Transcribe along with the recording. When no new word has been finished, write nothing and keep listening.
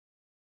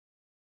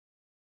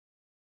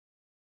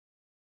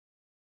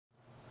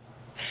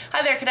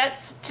Hi there,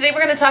 cadets. Today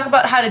we're going to talk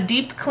about how to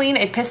deep clean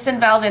a piston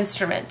valve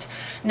instrument.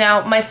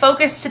 Now, my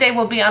focus today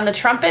will be on the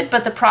trumpet,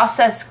 but the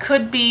process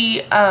could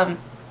be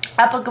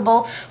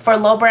applicable for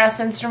low brass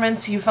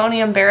instruments,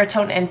 euphonium,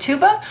 baritone, and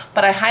tuba,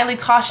 but I highly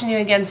caution you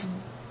against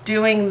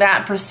doing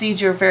that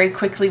procedure very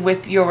quickly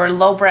with your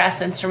low brass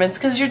instruments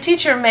because your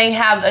teacher may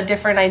have a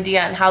different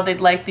idea on how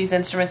they'd like these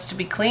instruments to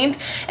be cleaned,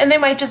 and they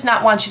might just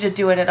not want you to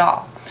do it at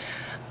all.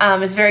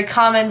 It's very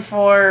common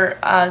for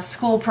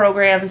school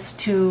programs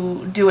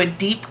to do a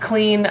deep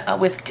clean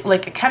with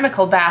like a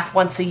chemical bath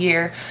once a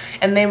year,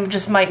 and they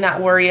just might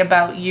not worry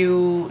about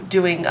you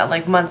doing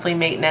like monthly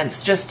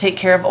maintenance. Just take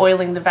care of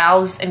oiling the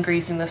valves and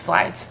greasing the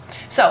slides.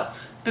 So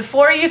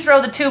before you throw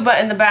the tuba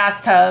in the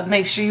bathtub,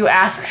 make sure you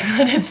ask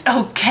that it's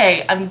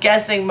okay. I'm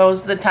guessing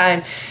most of the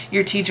time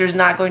your teacher's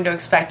not going to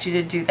expect you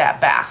to do that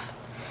bath.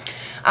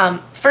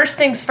 First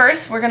things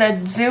first, we're going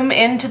to zoom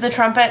into the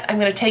trumpet. I'm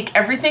going to take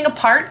everything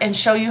apart and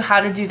show you how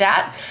to do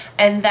that,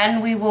 and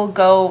then we will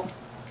go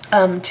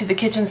to the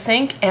kitchen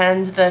sink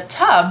and the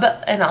tub,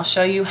 and I'll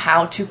show you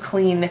how to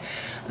clean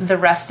the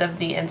rest of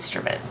the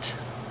instrument.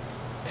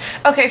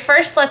 Okay,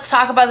 first let's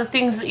talk about the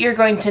things that you're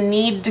going to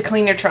need to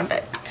clean your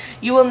trumpet.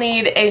 You will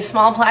need a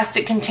small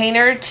plastic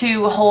container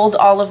to hold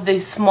all of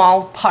these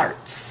small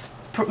parts.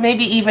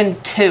 Maybe even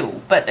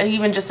two, but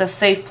even just a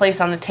safe place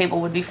on the table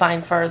would be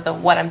fine for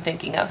what I'm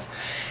thinking of.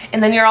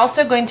 And then you're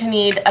also going to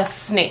need a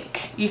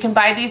snake. You can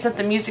buy these at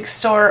the music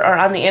store or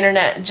on the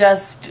internet.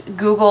 Just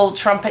Google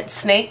trumpet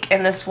snake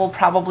and this will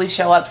probably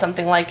show up,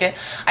 something like it.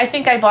 I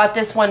think I bought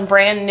this one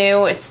brand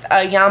new. It's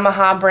a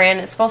Yamaha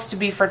brand. It's supposed to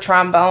be for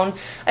trombone.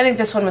 I think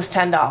this one was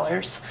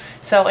 $10.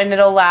 So, and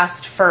it'll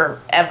last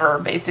forever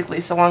basically.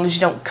 So long as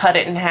you don't cut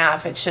it in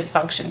half, it should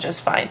function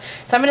just fine.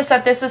 So I'm going to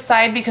set this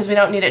aside because we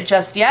don't need it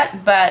just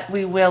yet, but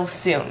we will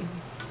soon.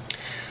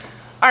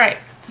 Alright.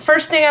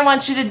 First thing I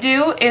want you to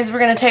do is we're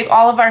going to take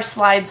all of our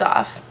slides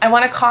off. I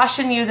want to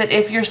caution you that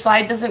if your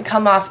slide doesn't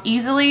come off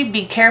easily,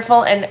 be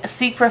careful and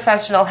seek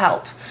professional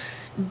help.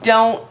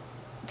 Don't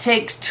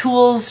take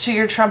tools to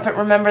your trumpet.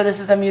 Remember,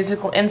 this is a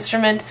musical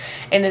instrument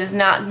and it is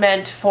not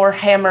meant for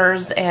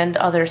hammers and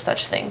other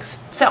such things.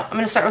 So I'm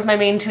going to start with my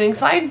main tuning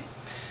slide.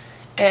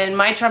 And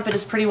my trumpet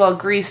is pretty well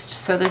greased,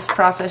 so this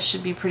process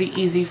should be pretty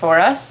easy for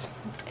us.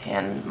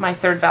 And my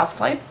third valve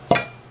slide.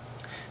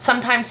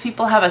 Sometimes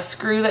people have a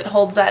screw that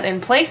holds that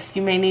in place.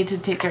 You may need to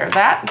take care of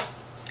that.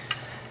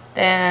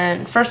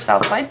 Then first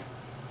valve slide,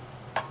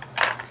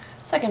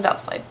 second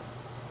valve slide.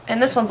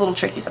 And this one's a little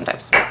tricky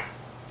sometimes.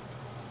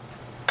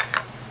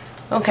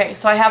 Okay,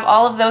 so I have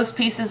all of those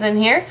pieces in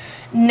here.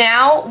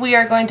 Now we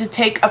are going to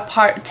take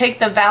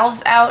the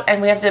valves out,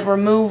 and we have to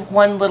remove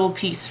one little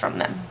piece from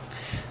them.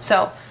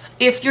 So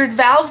if your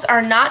valves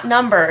are not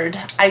numbered,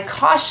 I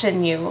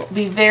caution you,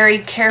 be very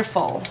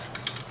careful.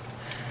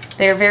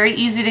 They're very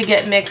easy to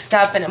get mixed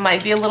up, and it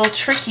might be a little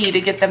tricky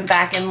to get them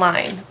back in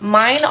line.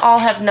 Mine all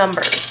have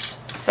numbers.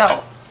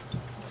 So,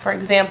 for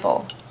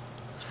example,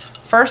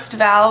 first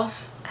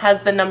valve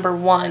has the number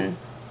 1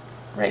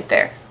 right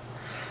there.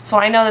 So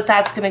I know that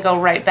that's going to go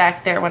right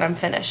back there when I'm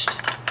finished.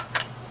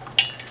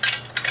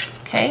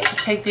 Okay,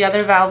 take the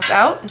other valves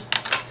out.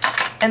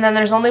 And then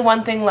there's only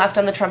one thing left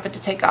on the trumpet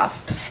to take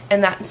off,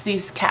 and that's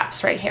these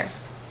caps right here.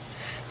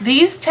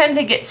 These tend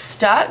to get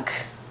stuck,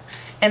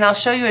 and I'll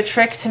show you a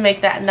trick to make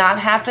that not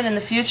happen in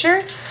the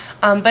future.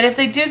 But if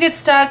they do get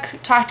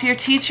stuck, talk to your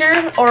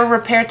teacher or a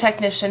repair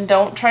technician.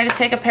 Don't try to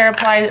take a pair of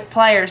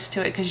pliers to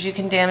it because you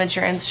can damage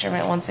your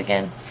instrument once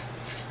again.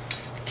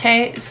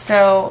 Okay,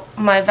 so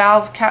my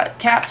valve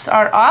caps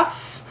are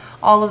off.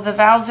 All of the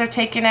valves are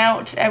taken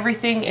out.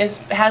 Everything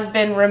has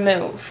been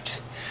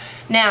removed.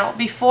 Now,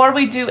 before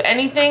we do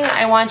anything,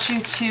 I want you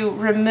to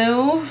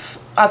remove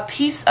a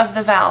piece of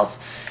the valve.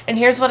 And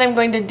here's what I'm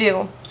going to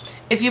do.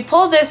 If you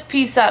pull this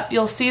piece up,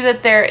 you'll see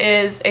that there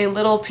is a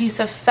little piece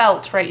of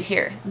felt right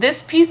here.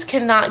 This piece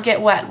cannot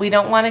get wet. We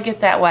don't want to get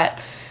that wet.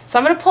 So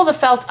I'm going to pull the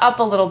felt up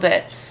a little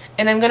bit,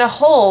 and I'm going to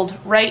hold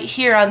right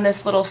here on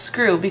this little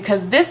screw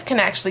because this can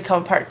actually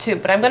come apart too.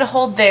 But I'm going to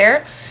hold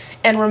there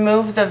and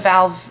remove the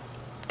valve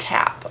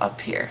cap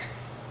up here.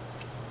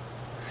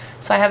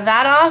 So I have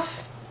that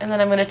off, and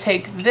then I'm going to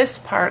take this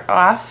part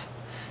off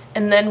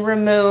and then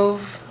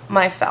remove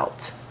my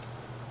felt.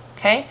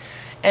 Okay?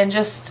 And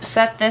just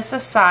set this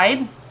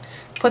aside,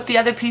 put the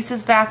other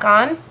pieces back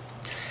on.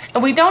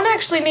 And we don't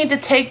actually need to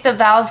take the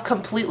valve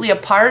completely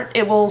apart.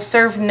 It will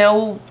serve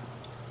no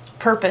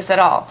purpose at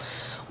all.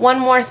 One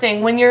more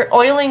thing, when you're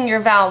oiling your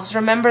valves,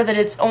 remember that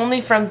it's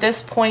only from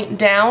this point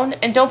down,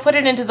 and don't put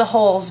it into the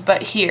holes,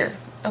 but here,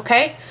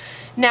 okay?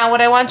 Now what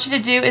I want you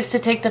to do is to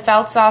take the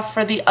felts off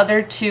for the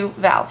other 2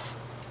 valves.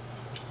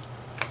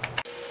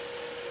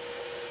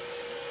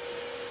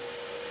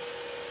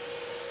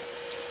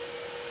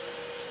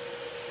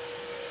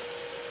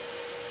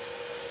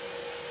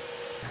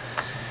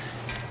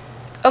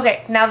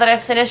 Okay, now that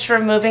I've finished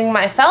removing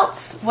my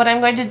felts, what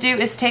I'm going to do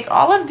is take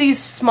all of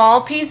these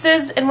small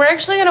pieces, and we're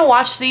actually going to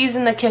wash these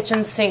in the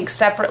kitchen sink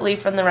separately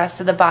from the rest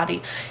of the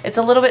body. It's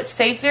a little bit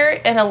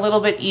safer and a little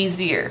bit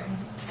easier.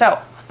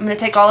 So, I'm going to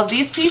take all of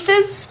these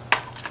pieces,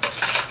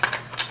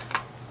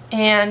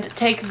 and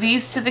take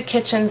these to the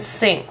kitchen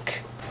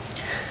sink.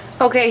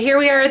 Okay, here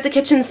we are at the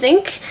kitchen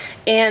sink,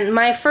 and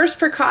my first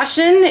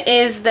precaution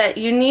is that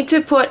you need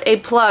to put a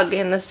plug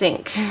in the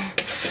sink.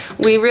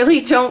 We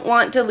really don't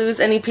want to lose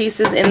any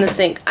pieces in the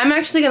sink. I'm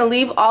actually going to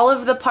leave all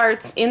of the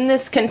parts in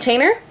this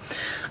container.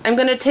 I'm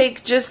going to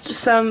take just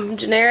some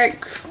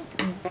generic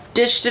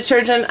dish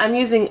detergent. I'm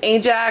using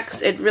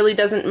Ajax. It really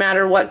doesn't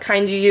matter what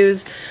kind you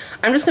use.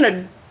 I'm just going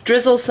to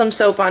drizzle some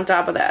soap on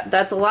top of that.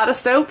 That's a lot of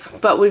soap,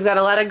 but we've got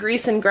a lot of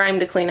grease and grime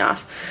to clean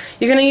off.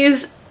 You're going to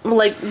use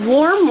like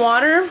warm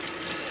water,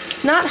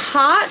 not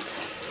hot,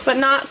 but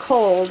not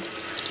cold.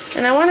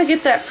 And I want to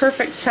get that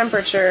perfect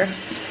temperature.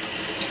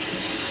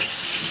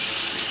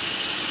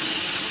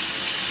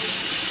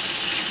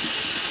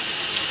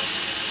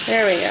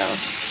 There we go.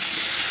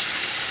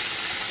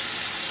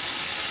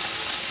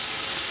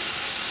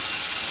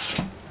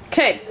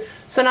 Okay,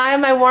 so now I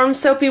have my warm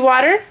soapy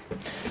water,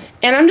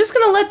 and I'm just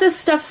going to let this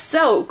stuff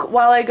soak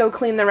while I go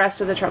clean the rest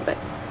of the Trumpet.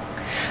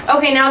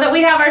 Okay, now that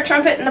we have our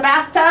Trumpet in the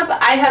bathtub,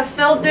 I have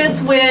filled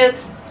this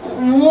with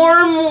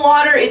warm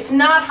water. It's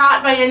not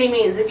hot by any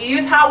means. If you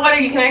use hot water,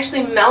 you can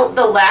actually melt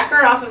the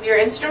lacquer off of your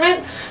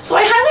instrument, so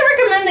I highly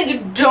recommend that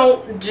you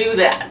don't do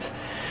that.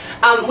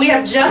 We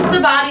have just the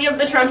body of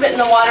the Trumpet in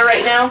the water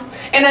right now,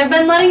 and I've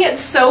been letting it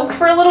soak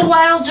for a little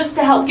while just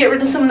to help get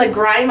rid of some of the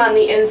grime on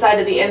the inside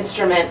of the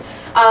instrument.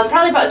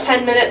 Probably about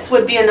 10 minutes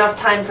would be enough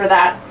time for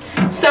that.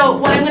 So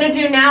what I'm going to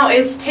do now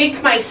is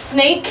take my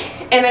snake,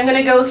 and I'm going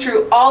to go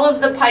through all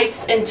of the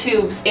pipes and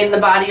tubes in the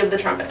body of the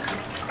Trumpet.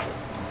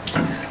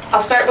 I'll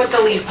start with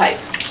the lead pipe.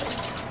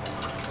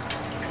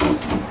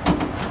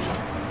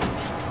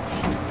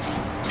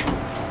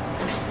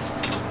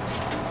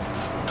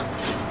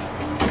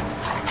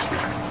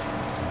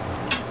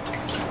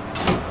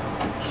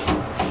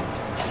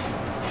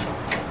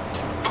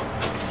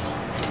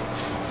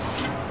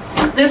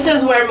 This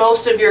is where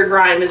most of your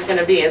grime is going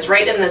to be, is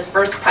right in this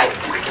first pipe.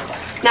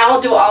 Now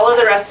we'll do all of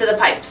the rest of the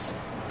pipes.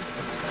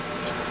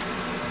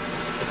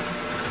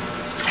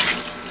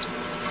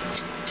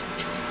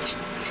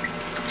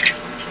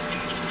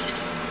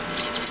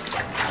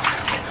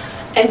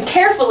 And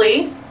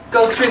carefully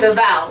go through the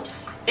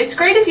valves. It's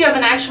great if you have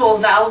an actual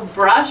valve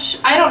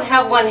brush. I don't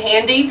have one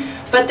handy,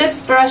 but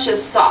this brush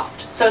is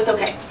soft, so it's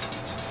okay.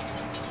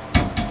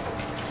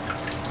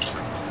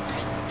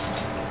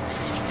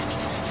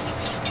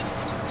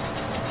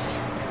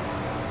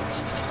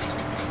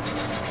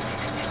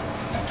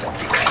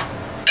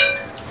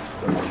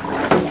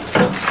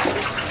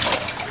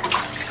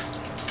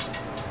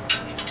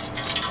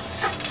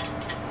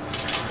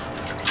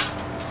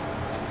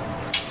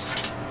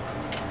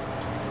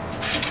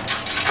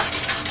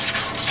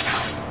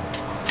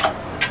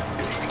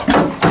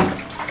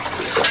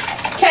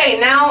 Okay,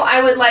 now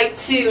I would like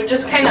to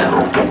just kind of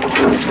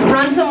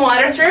run some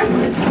water through.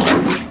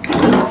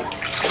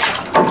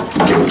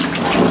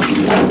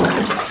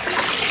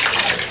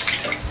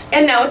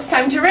 And now it's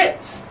time to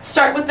rinse.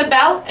 Start with the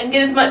bell and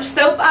get as much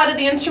soap out of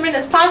the instrument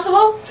as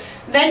possible.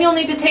 Then you'll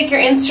need to take your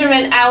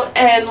instrument out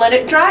and let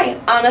it dry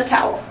on a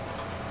towel.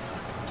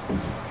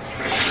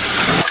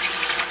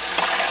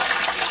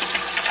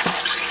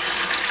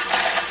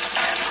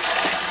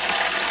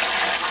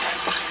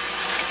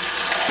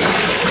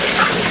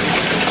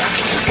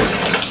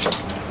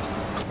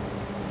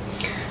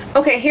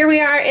 Okay, here we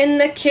are in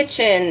the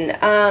kitchen.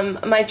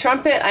 My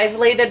Trumpet, I've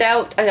laid it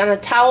out on a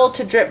towel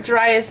to drip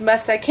dry as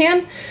best I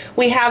can.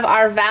 We have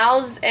our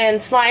valves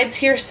and slides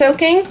here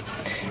soaking.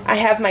 I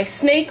have my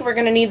snake, we're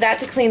going to need that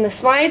to clean the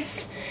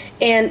slides,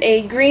 and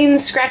a green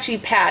scratchy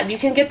pad. You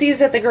can get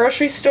these at the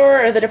grocery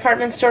store or the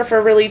department store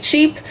for really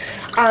cheap.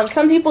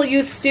 Some people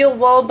use steel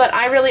wool, but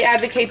I really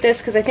advocate this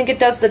because I think it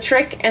does the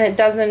trick and it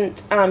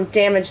doesn't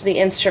damage the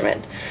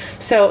instrument.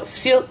 So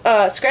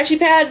scratchy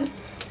pad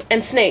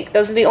and snake,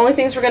 those are the only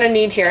things we're going to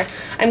need here.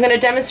 I'm going to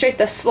demonstrate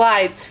the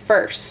slides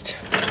first.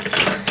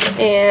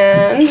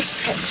 And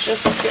let's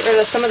just get rid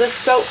of some of this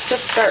soap to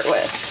start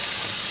with.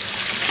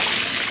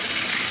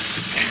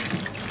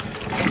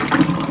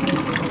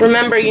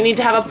 Remember, you need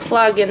to have a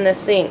plug in the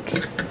sink.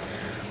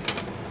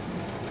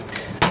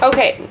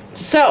 Okay,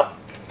 so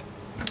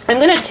I'm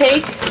going to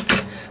take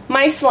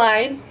my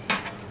slide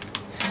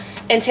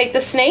and take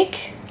the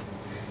snake,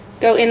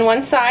 go in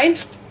one side,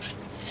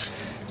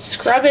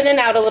 scrub in and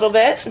out a little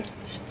bit,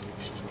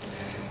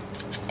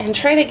 and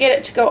try to get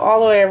it to go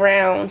all the way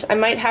around. I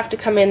might have to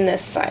come in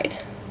this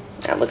side.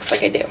 That looks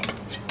like I do.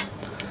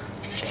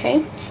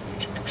 Okay.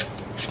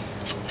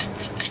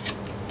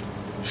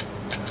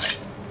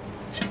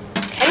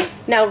 Okay,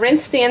 now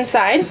rinse the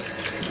inside.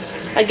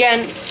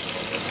 Again,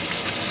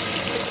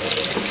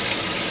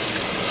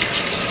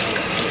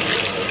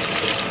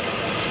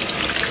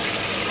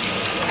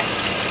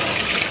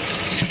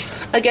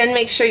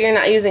 make sure you're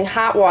not using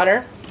hot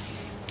water.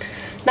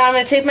 Now I'm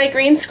going to take my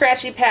green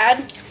scratchy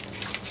pad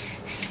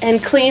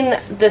and clean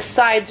the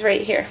sides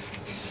right here.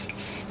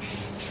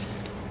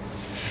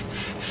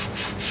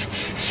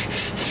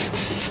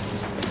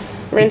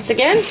 Rinse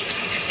again.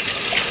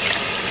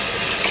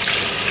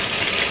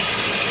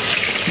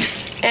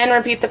 and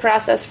repeat the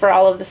process for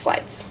all of the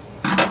slides.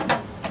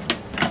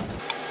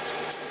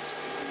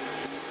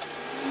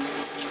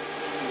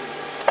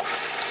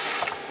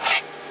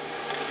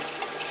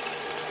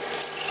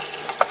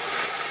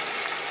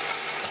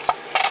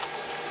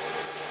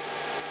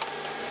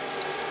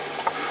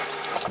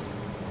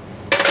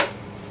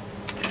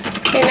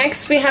 Okay,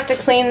 next we have to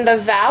clean the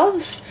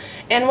valves,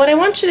 and what I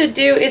want you to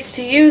do is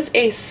to use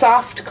a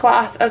soft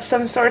cloth of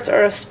some sorts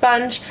or a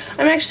sponge.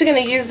 I'm actually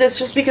going to use this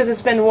just because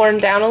it's been worn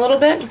down a little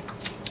bit.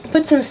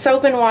 Put some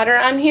soap and water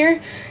on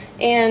here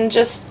and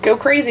just go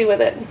crazy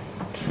with it.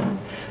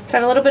 So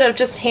I have a little bit of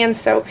just hand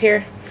soap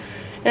here,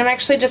 and I'm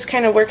actually just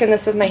kind of working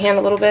this with my hand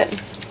a little bit.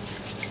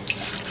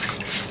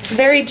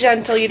 Very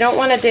gentle. You don't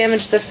want to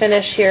damage the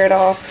finish here at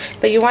all,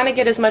 but you want to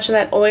get as much of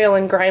that oil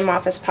and grime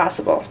off as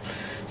possible.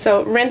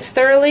 So rinse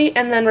thoroughly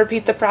and then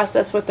repeat the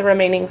process with the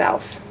remaining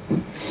valves.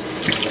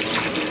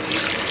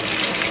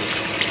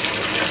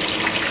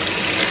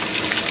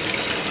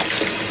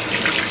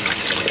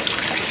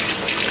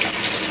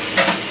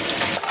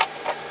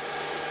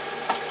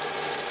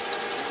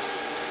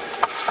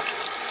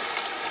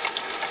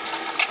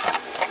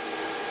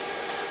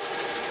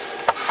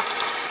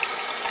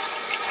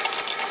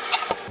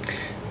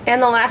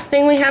 And the last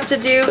thing we have to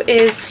do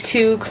is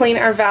to clean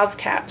our valve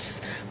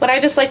caps. What I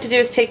just like to do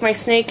is take my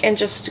snake and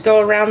just go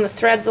around the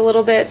threads a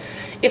little bit.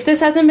 If this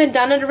hasn't been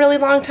done in a really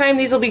long time,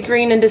 these will be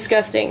green and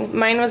disgusting.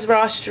 Mine was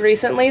washed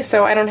recently,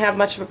 so I don't have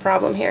much of a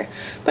problem here.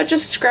 But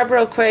just scrub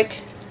real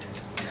quick.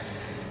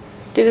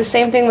 Do the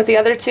same thing with the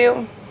other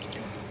two.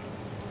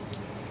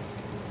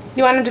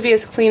 You want them to be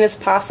as clean as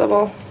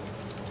possible.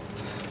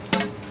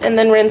 And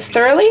then rinse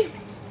thoroughly.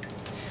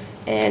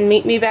 And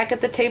meet me back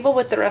at the table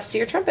with the rest of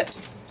your trumpet.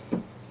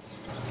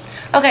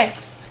 Okay,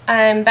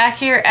 I'm back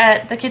here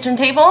at the kitchen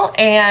table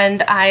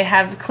and I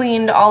have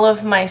cleaned all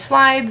of my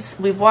slides.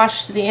 We've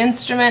washed the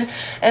instrument,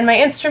 and my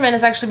instrument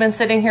has actually been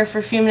sitting here for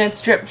a few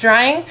minutes drip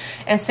drying,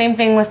 and same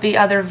thing with the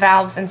other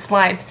valves and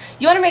slides.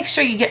 You want to make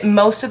sure you get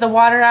most of the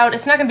water out.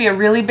 It's not going to be a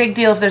really big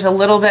deal if there's a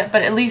little bit,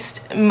 but at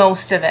least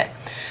most of it.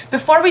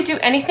 Before we do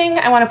anything,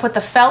 I want to put the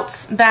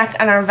felts back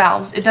on our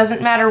valves. It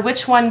doesn't matter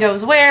which one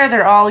goes where,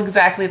 they're all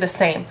exactly the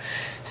same.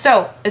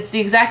 So it's the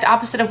exact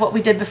opposite of what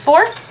we did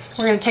before.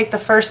 We're going to take the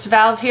first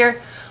valve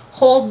here,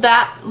 hold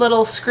that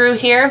little screw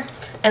here,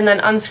 and then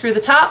unscrew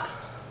the top.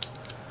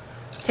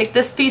 Take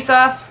this piece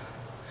off,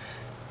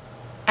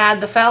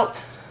 add the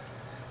felt,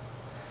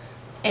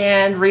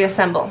 and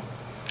reassemble.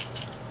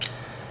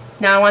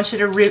 Now I want you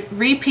to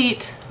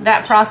repeat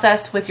that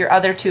process with your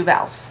other two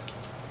valves.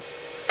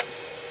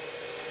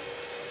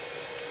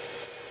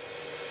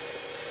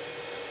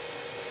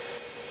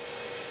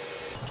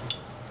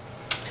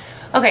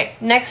 Okay,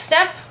 next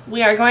step,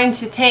 we are going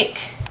to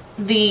take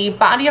the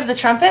body of the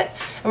trumpet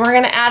and we're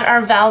going to add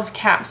our valve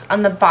caps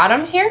on the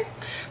bottom here.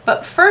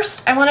 But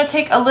first I want to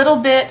take a little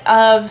bit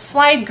of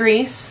slide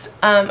grease.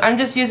 I'm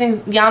just using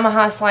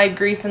Yamaha slide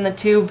grease in the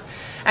tube.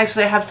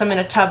 Actually I have some in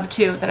a tub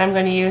too that I'm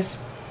going to use.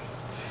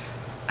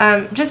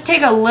 Just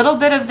take a little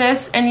bit of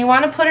this and you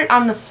want to put it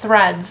on the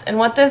threads, and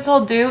what this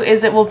will do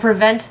is it will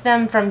prevent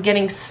them from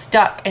getting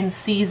stuck and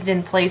seized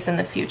in place in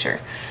the future.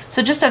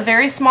 So just a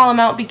very small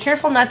amount. Be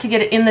careful not to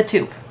get it in the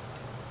tube.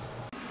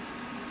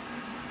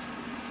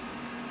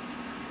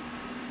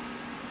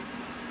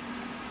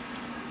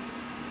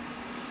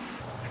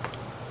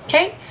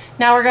 Okay,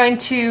 now we're going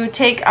to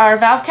take our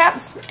valve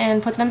caps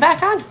and put them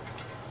back on.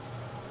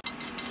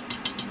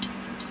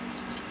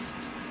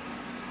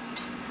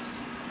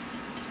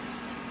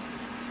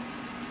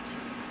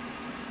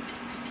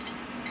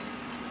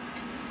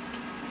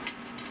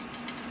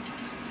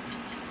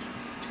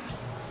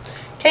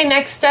 Okay,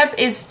 next step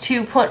is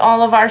to put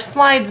all of our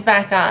slides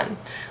back on.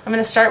 I'm going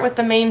to start with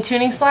the main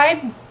tuning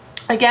slide.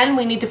 Again,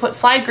 we need to put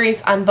slide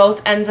grease on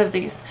both ends of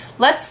these.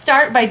 Let's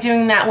start by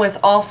doing that with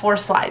all 4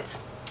 slides.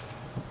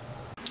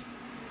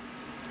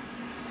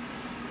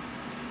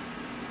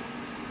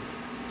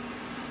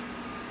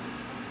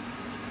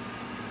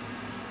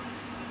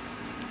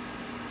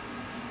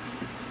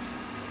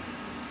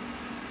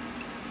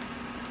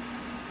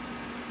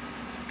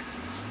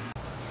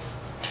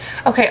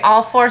 Okay,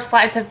 all 4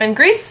 slides have been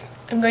greased.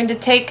 I'm going to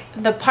take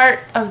the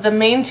part of the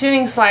main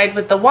tuning slide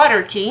with the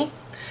water key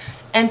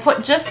and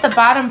put just the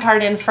bottom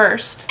part in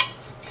first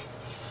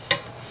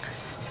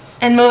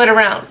and move it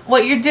around.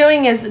 What you're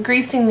doing is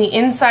greasing the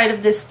inside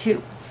of this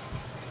tube.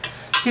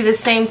 Do the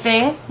same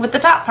thing with the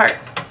top part.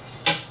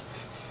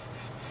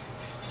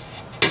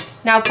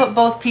 Now put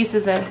both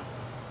pieces in.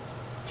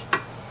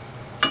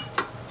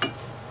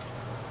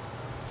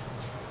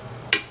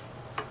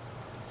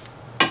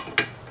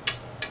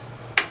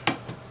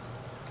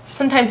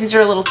 Sometimes these are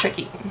a little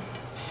tricky.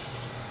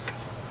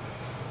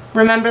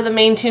 Remember, the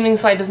main tuning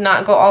slide does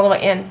not go all the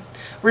way in.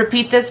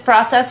 Repeat this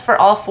process for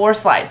all 4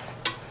 slides.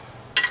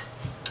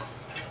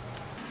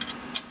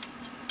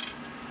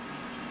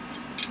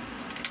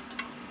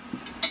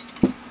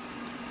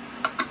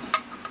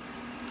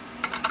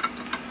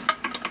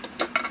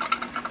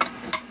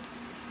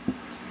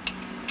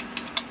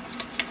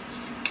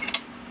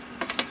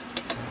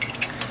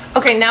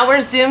 Okay, now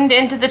we're zoomed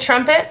into the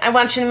trumpet. I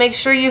want you to make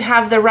sure you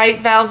have the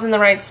right valves in the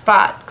right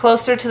spot.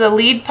 Closer to the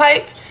lead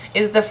pipe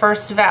is the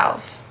first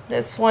valve.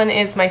 This one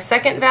is my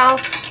second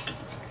valve.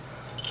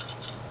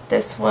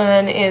 This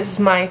one is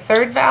my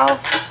third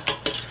valve.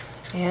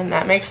 And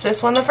that makes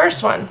this one the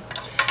first one.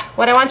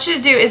 What I want you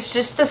to do is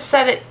just to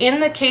set it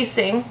in the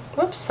casing.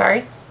 Whoops,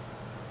 sorry.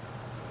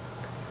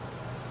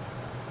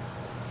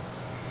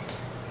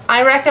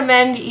 I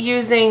recommend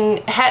using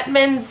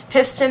Hetman's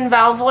piston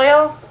valve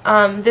oil.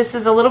 This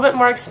is a little bit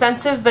more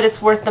expensive, but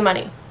it's worth the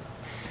money.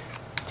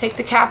 Take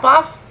the cap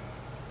off,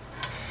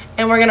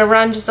 and we're going to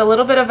run just a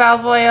little bit of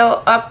valve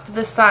oil up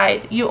the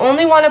side. You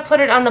only want to put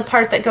it on the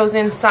part that goes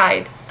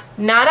inside,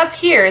 not up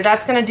here.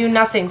 That's going to do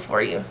nothing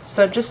for you.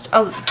 So just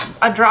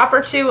a drop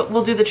or two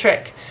will do the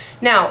trick.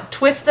 Now,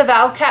 twist the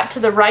valve cap to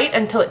the right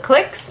until it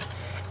clicks,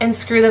 and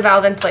screw the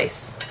valve in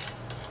place.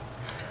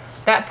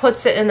 That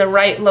puts it in the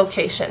right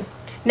location.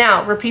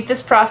 Now, repeat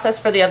this process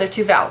for the other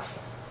two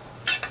valves.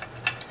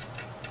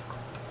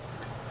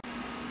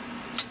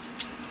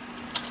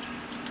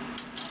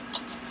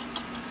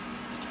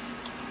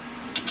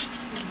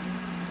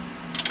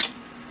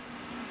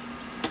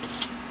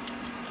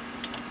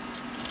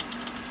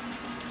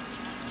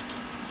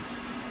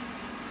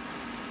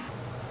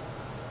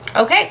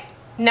 Okay,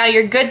 now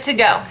you're good to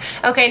go.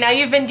 Okay, now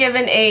you've been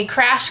given a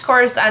crash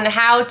course on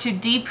how to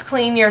deep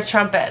clean your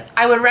trumpet.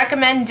 I would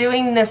recommend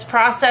doing this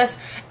process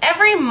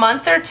every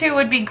month or two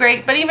would be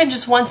great, but even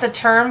just once a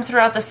term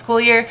throughout the school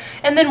year,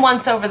 and then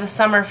once over the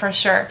summer for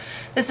sure.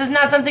 This is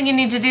not something you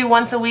need to do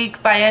once a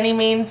week by any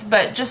means,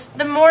 but just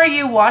the more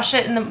you wash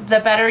it and the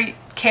better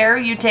care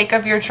you take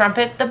of your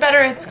trumpet, the better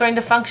it's going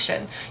to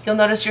function. You'll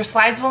notice your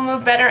slides will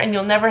move better, and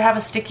you'll never have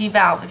a sticky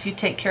valve if you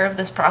take care of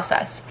this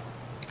process.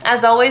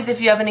 As always,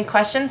 if you have any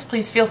questions,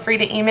 please feel free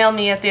to email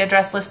me at the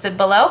address listed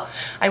below.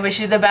 I wish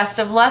you the best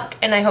of luck,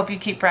 and I hope you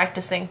keep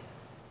practicing.